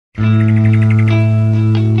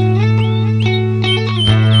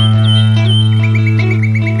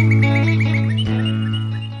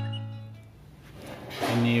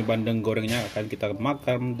selanjutnya akan kita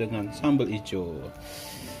makan dengan sambal hijau.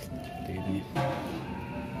 Seperti ini.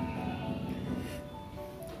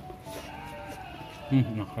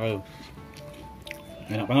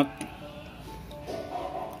 Enak banget.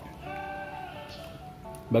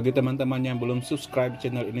 Bagi teman-teman yang belum subscribe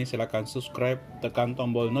channel ini, silahkan subscribe, tekan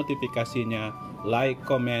tombol notifikasinya, like,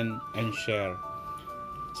 comment, and share.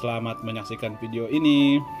 Selamat menyaksikan video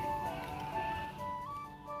ini.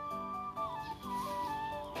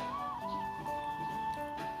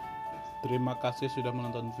 Terima kasih sudah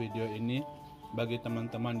menonton video ini. Bagi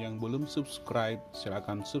teman-teman yang belum subscribe,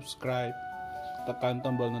 silahkan subscribe, tekan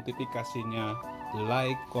tombol notifikasinya,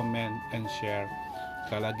 like, comment, and share.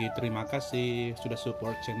 Sekali lagi terima kasih sudah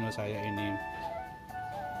support channel saya ini.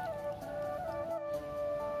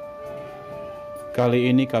 Kali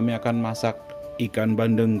ini kami akan masak ikan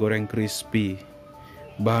bandeng goreng crispy.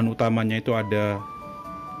 Bahan utamanya itu ada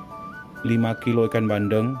 5 kilo ikan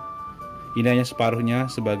bandeng. Ini hanya separuhnya,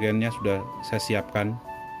 sebagiannya sudah saya siapkan.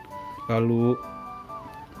 Lalu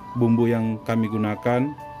bumbu yang kami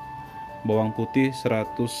gunakan, bawang putih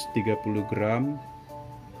 130 gram,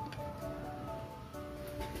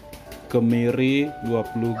 kemiri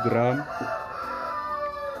 20 gram,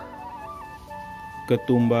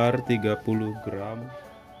 ketumbar 30 gram,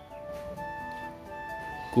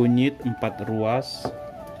 kunyit 4 ruas,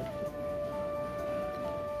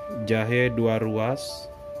 jahe 2 ruas,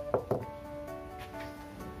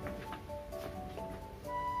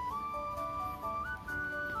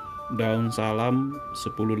 daun salam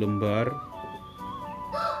 10 lembar,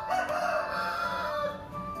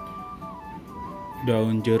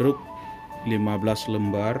 daun jeruk 15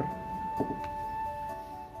 lembar,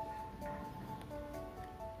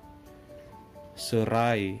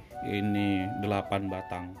 serai ini 8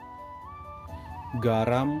 batang,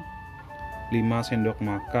 garam 5 sendok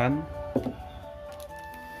makan,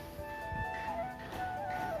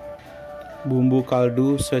 bumbu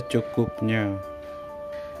kaldu secukupnya.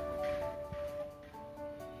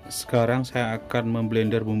 Sekarang saya akan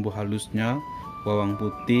memblender bumbu halusnya, bawang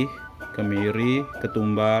putih, kemiri,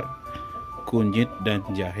 ketumbar, kunyit, dan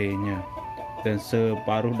jahenya, dan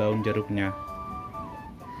separuh daun jeruknya.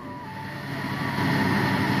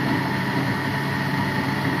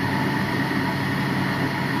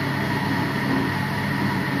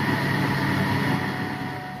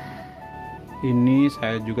 Ini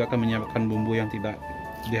saya juga akan menyiapkan bumbu yang tidak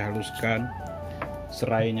dihaluskan.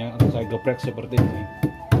 Serainya akan saya geprek seperti ini.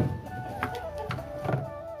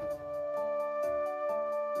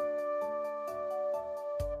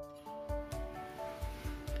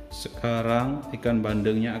 Sekarang ikan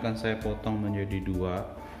bandengnya akan saya potong menjadi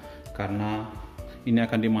 2 karena ini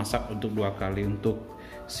akan dimasak untuk 2 kali, untuk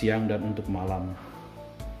siang dan untuk malam.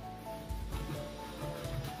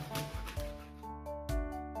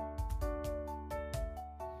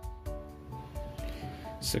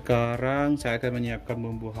 Sekarang saya akan menyiapkan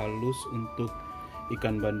bumbu halus untuk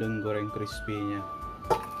ikan bandeng goreng crispy-nya.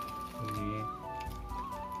 Ini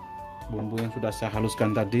bumbu yang sudah saya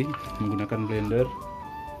haluskan tadi menggunakan blender.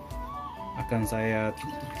 Akan saya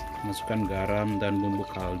masukkan garam dan bumbu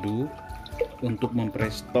kaldu untuk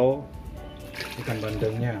mempresto ikan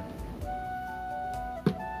bandengnya.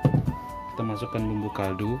 Kita masukkan bumbu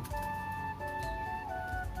kaldu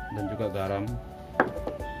dan juga garam.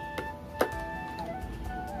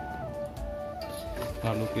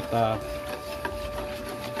 Lalu kita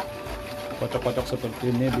kocok-kocok seperti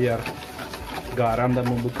ini biar garam dan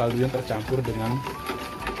bumbu kaldunya tercampur dengan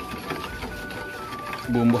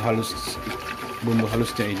bumbu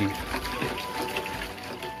halusnya ini.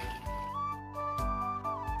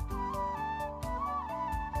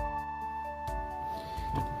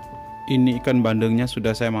 Ini ikan bandengnya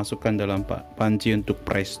sudah saya masukkan dalam panci untuk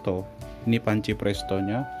presto. Ini panci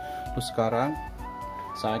prestonya. Terus sekarang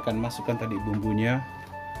saya akan masukkan tadi bumbunya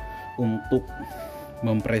untuk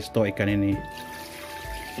mempresto ikan ini.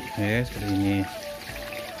 Seperti ini.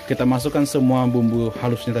 Kita masukkan semua bumbu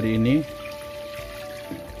halusnya tadi ini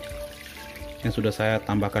yang sudah saya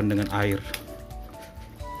tambahkan dengan air.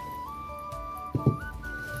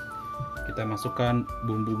 Kita masukkan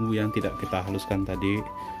bumbu-bumbu yang tidak kita haluskan tadi.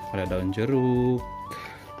 Ada daun jeruk,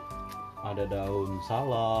 ada daun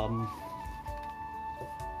salam,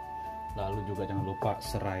 lalu juga jangan lupa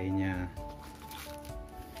serainya.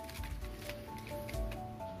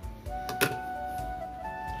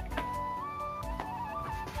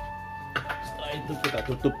 Setelah itu kita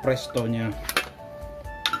tutup prestonya.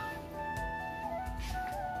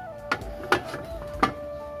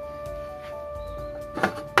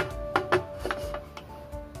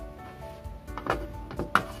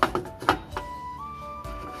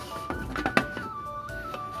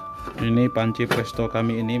 Ini panci presto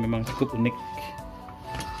kami ini memang cukup unik.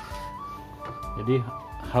 Jadi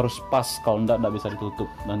harus pas, kalau enggak bisa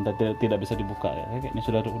ditutup dan tidak bisa dibuka ya. Ini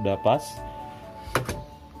sudah pas.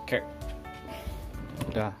 Oke.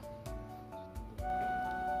 Udah.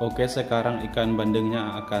 Oke, sekarang ikan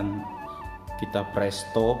bandengnya akan kita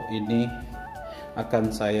presto. Ini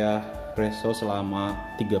akan saya presto selama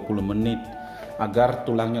 30 menit agar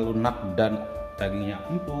tulangnya lunak dan dagingnya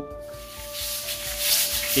empuk.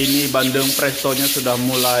 Ini bandeng prestonya sudah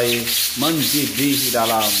mulai mendidih di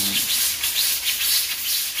dalam.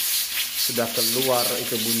 Sudah keluar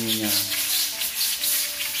itu bunyinya.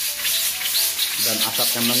 Dan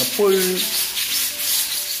asapnya mengepul.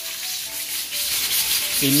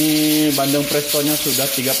 Ini bandeng prestonya sudah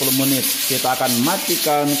 30 menit. Kita akan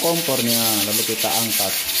matikan kompornya, lalu kita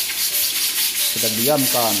angkat. Kita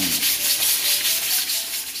diamkan.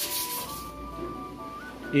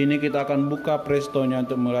 Ini kita akan buka prestonya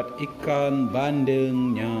untuk melihat ikan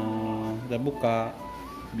bandengnya. Kita buka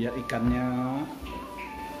biar ikannya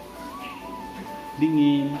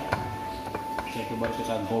dingin. Jadi baru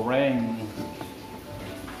kita goreng.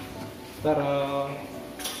 Tara,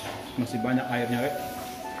 masih banyak airnya, Rek.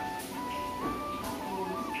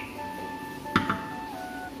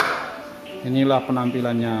 Inilah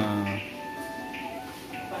penampilannya.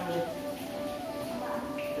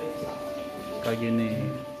 Kayak gini.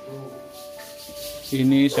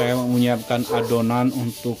 Ini saya menyiapkan adonan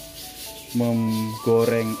untuk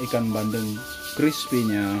menggoreng ikan bandeng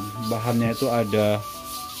krispinya. Bahannya itu ada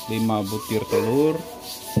 5 butir telur,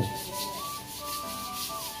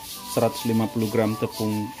 150 gram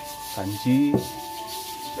tepung kanji,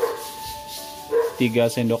 3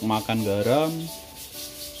 sendok makan garam,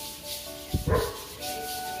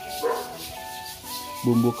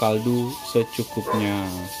 bumbu kaldu secukupnya.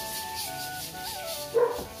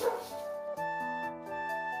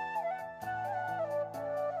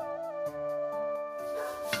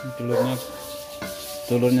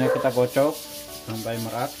 Telurnya kita kocok sampai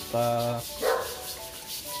merata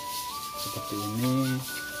seperti ini.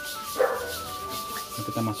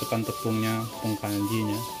 Kita masukkan tepungnya, tepung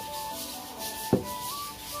kanjinya.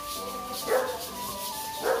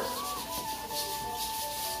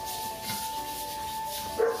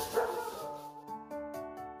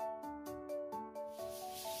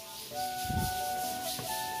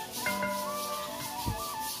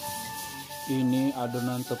 Ini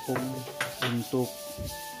adonan tepung untuk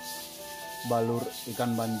balur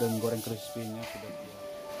ikan bandeng goreng crispy-nya sudah siap.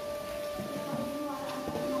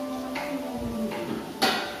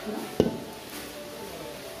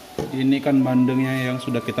 Ini ikan bandengnya yang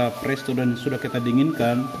sudah kita presto dan sudah kita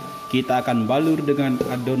dinginkan. Kita akan balur dengan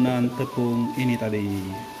adonan tepung ini tadi.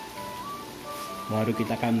 Baru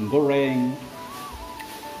kita akan goreng.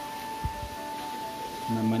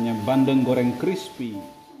 Namanya bandeng goreng crispy.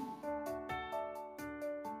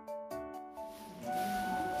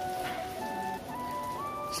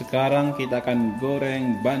 Sekarang kita akan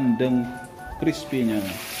goreng bandeng crispy-nya.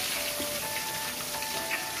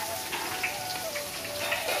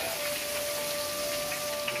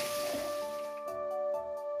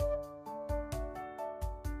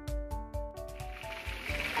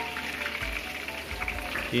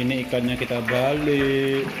 Ini ikannya kita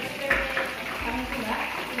balik.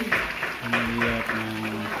 Lihat,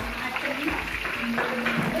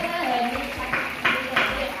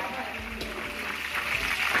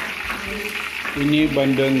 ini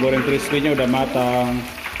bandeng goreng crispy-nya udah matang.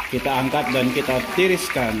 Kita angkat dan kita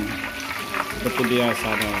tiriskan seperti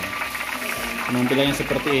biasa. Penampilannya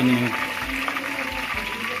seperti ini.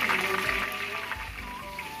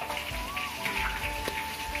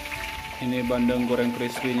 Ini bandeng goreng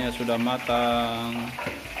crispy-nya sudah matang.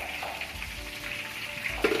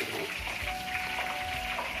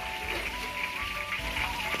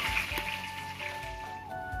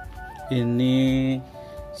 Ini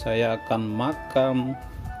saya akan makan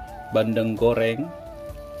bandeng goreng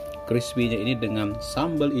crispy-nya ini dengan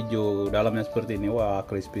sambal hijau. Dalamnya seperti ini. Wah,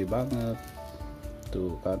 crispy banget.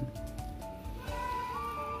 Tuh kan.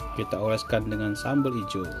 Kita oleskan dengan sambal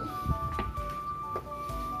hijau.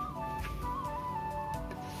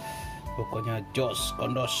 Pokoknya jos,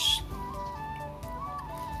 kondos.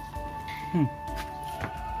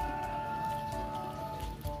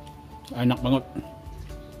 Enak banget.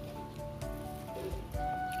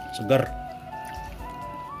 Segar.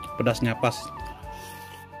 Pedasnya pas.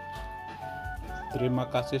 Terima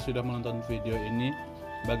kasih sudah menonton video ini.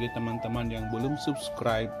 Bagi teman-teman yang belum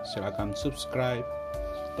subscribe, silakan subscribe.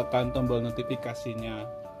 Tekan tombol notifikasinya,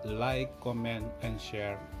 like, comment, and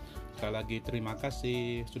share. Sekali lagi terima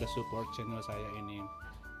kasih sudah support channel saya ini.